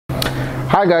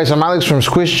Hi guys, I'm Alex from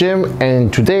Squish Gym,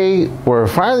 and today we're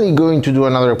finally going to do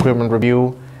another equipment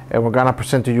review, and we're gonna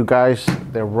present to you guys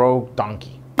the Rogue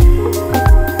Donkey.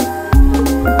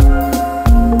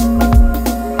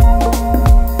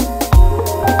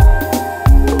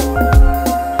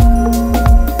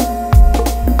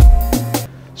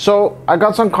 So I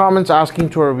got some comments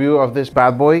asking to a review of this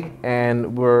bad boy,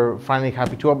 and we're finally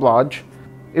happy to oblige.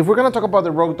 If we're gonna talk about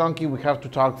the Rogue Donkey, we have to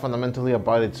talk fundamentally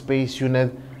about its base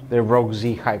unit, the Rogue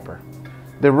Z Hyper.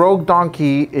 The Rogue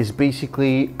Donkey is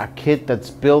basically a kit that's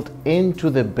built into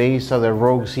the base of the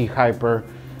Rogue Z Hyper,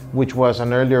 which was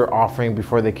an earlier offering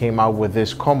before they came out with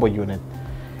this combo unit.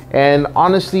 And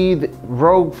honestly,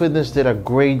 Rogue Fitness did a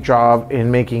great job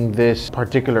in making this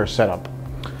particular setup.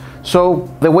 So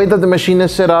the way that the machine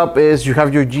is set up is you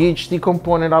have your GHD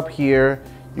component up here,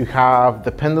 you have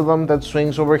the pendulum that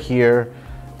swings over here,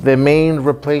 the main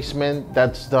replacement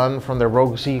that's done from the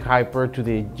Rogue Z Hyper to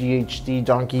the GHD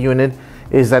Donkey unit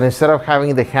is that instead of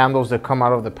having the handles that come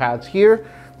out of the pads here,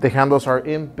 the handles are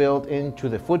inbuilt into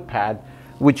the foot pad,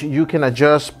 which you can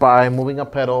adjust by moving a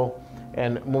pedal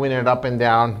and moving it up and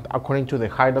down according to the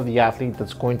height of the athlete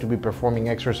that's going to be performing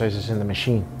exercises in the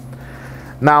machine.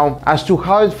 Now, as to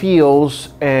how it feels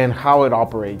and how it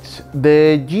operates,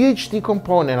 the GHD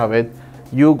component of it,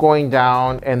 you going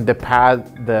down and the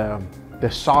pad, the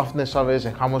softness of it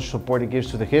and how much support it gives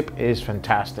to the hip is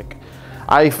fantastic.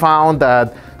 I found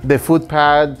that the foot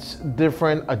pads,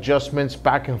 different adjustments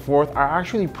back and forth are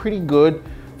actually pretty good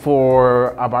for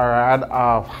a variety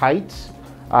of heights.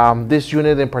 This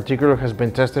unit in particular has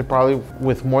been tested probably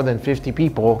with more than 50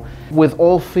 people. With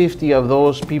all 50 of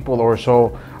those people or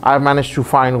so, I've managed to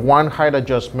find one height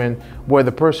adjustment where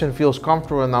the person feels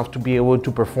comfortable enough to be able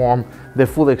to perform the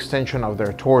full extension of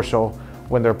their torso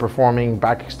when they're performing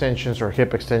back extensions or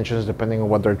hip extensions, depending on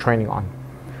what they're training on.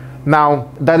 Now,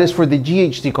 that is for the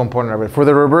GHD component of it. For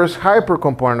the reverse hyper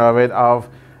component of it, of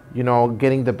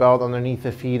getting the belt underneath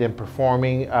the feet and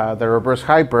performing the reverse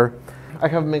hyper, I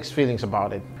have mixed feelings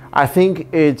about it. I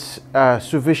think it's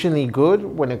sufficiently good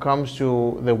when it comes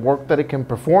to the work that it can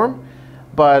perform,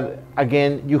 but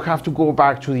again, you have to go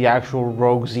back to the actual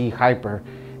Rogue Z Hyper.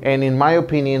 And in my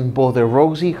opinion, both the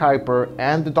Rogue Z Hyper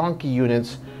and the Donkey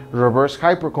units, reverse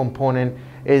hyper component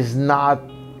is not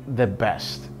the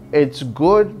best. It's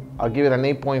good, I'll give it an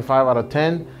 8.5 out of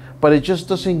 10, but it just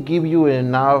doesn't give you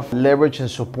enough leverage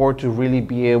and support to really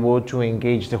be able to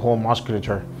engage the whole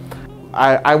musculature.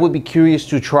 I would be curious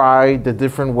to try the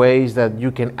different ways that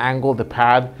you can angle the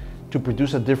pad to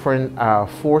produce a different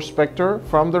force vector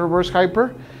from the reverse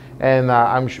hyper. And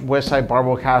I'm sure Westside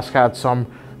Barbell has had some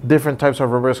different types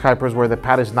of reverse hypers where the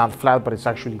pad is not flat, but it's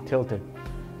actually tilted.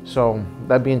 So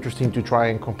that'd be interesting to try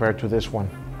and compare to this one.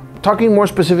 Talking more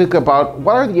specifically about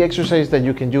what are the exercises that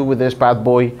you can do with this bad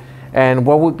boy and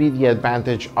what would be the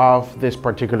advantage of this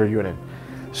particular unit.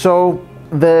 So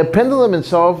the pendulum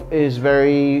itself is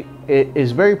very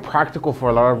practical for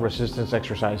a lot of resistance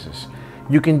exercises.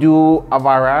 You can do a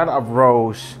variety of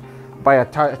rows by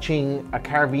attaching a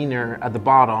carabiner at the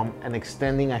bottom and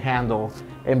extending a handle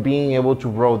and being able to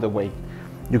row the weight.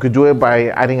 You could do it by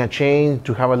adding a chain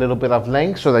to have a little bit of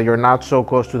length so that you're not so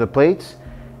close to the plates.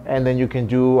 And then you can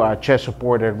do a chest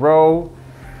supported row.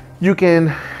 You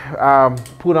can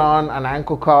put on an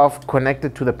ankle cuff, connect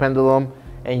it to the pendulum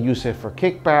and use it for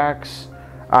kickbacks.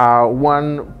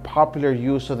 One popular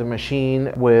use of the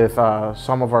machine with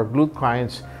some of our glute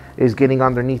clients is getting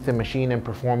underneath the machine and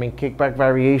performing kickback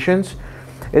variations.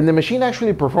 And the machine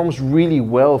actually performs really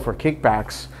well for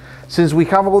kickbacks. Since we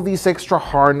have all these extra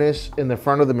harness in the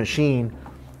front of the machine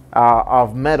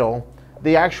of metal,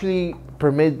 they actually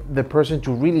permit the person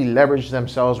to really leverage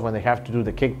themselves when they have to do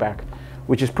the kickback,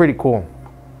 which is pretty cool.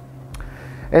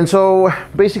 And so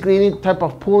basically any type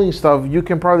of pulling stuff, you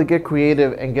can probably get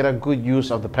creative and get a good use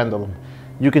of the pendulum.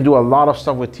 You can do a lot of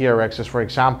stuff with TRXs, for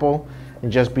example, and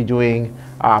just be doing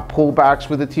pullbacks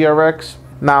with the TRX.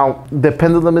 Now, the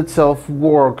pendulum itself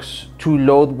works to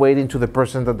load weight into the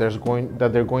person that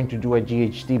they're going to do a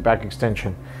GHD back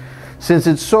extension. Since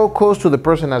it's so close to the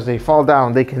person as they fall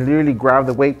down, they can literally grab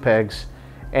the weight pegs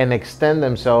and extend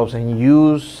themselves and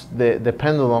use the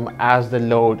pendulum as the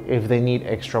load if they need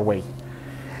extra weight.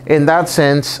 In that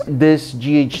sense, this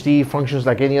GHD functions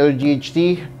like any other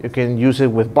GHD. You can use it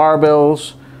with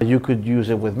barbells, you could use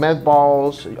it with med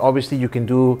balls. Obviously, you can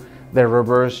do the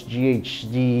reverse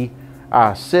GHD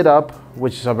sit-up,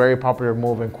 which is a very popular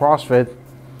move in CrossFit.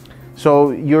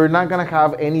 So you're not gonna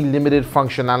have any limited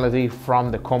functionality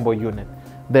from the combo unit.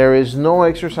 There is no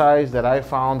exercise that I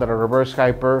found that a reverse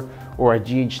hyper or a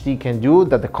GHD can do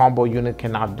that the combo unit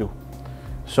cannot do.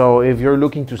 So if you're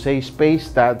looking to save space,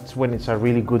 that's when it's a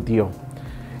really good deal.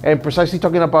 And precisely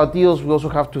talking about deals, we also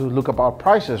have to look about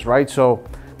prices, right? So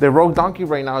the Rogue Donkey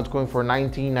right now, it's going for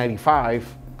 $19.95.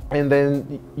 And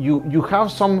then you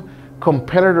have some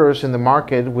competitors in the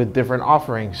market with different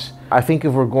offerings. I think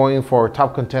if we're going for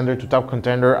top contender to top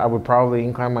contender, I would probably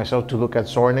incline myself to look at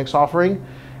Sorenic's offering,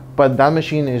 but that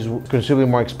machine is considerably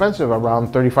more expensive,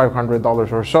 around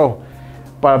 $3,500 or so.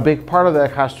 But a big part of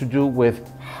that has to do with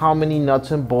how many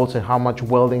nuts and bolts and how much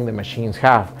welding the machines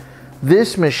have.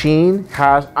 This machine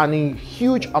has a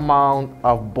huge amount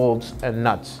of bolts and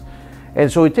nuts.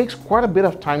 And so it takes quite a bit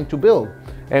of time to build.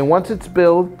 And once it's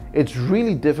built, it's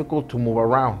really difficult to move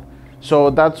around. So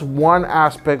that's one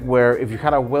aspect where if you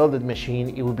had a welded machine,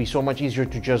 it would be so much easier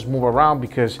to just move around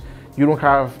because you don't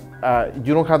have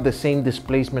the same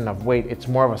displacement of weight. It's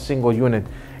more of a single unit.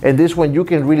 And this one, you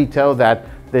can really tell that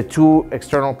the two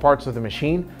external parts of the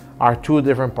machine are two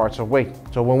different parts of weight.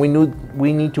 So when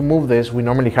we need to move this, we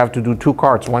normally have to do two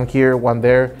carts, one here, one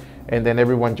there, and then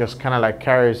everyone just kind of like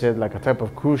carries it like a type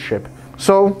of cruise ship.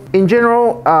 So in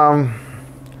general,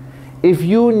 if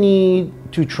you need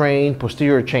to train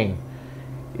posterior chain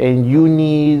and you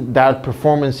need that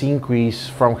performance increase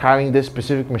from having this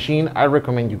specific machine, I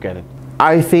recommend you get it.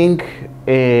 I think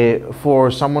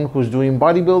for someone who's doing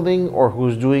bodybuilding or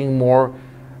who's doing more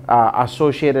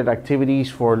associated activities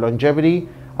for longevity,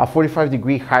 a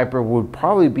 45-degree hyper would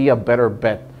probably be a better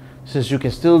bet, since you can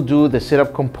still do the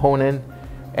sit-up component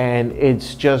and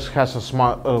it just has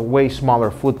a way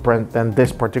smaller footprint than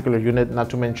this particular unit, not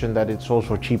to mention that it's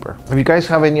also cheaper. If you guys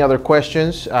have any other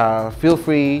questions, feel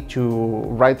free to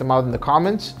write them out in the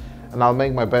comments and I'll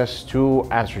make my best to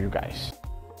answer you guys.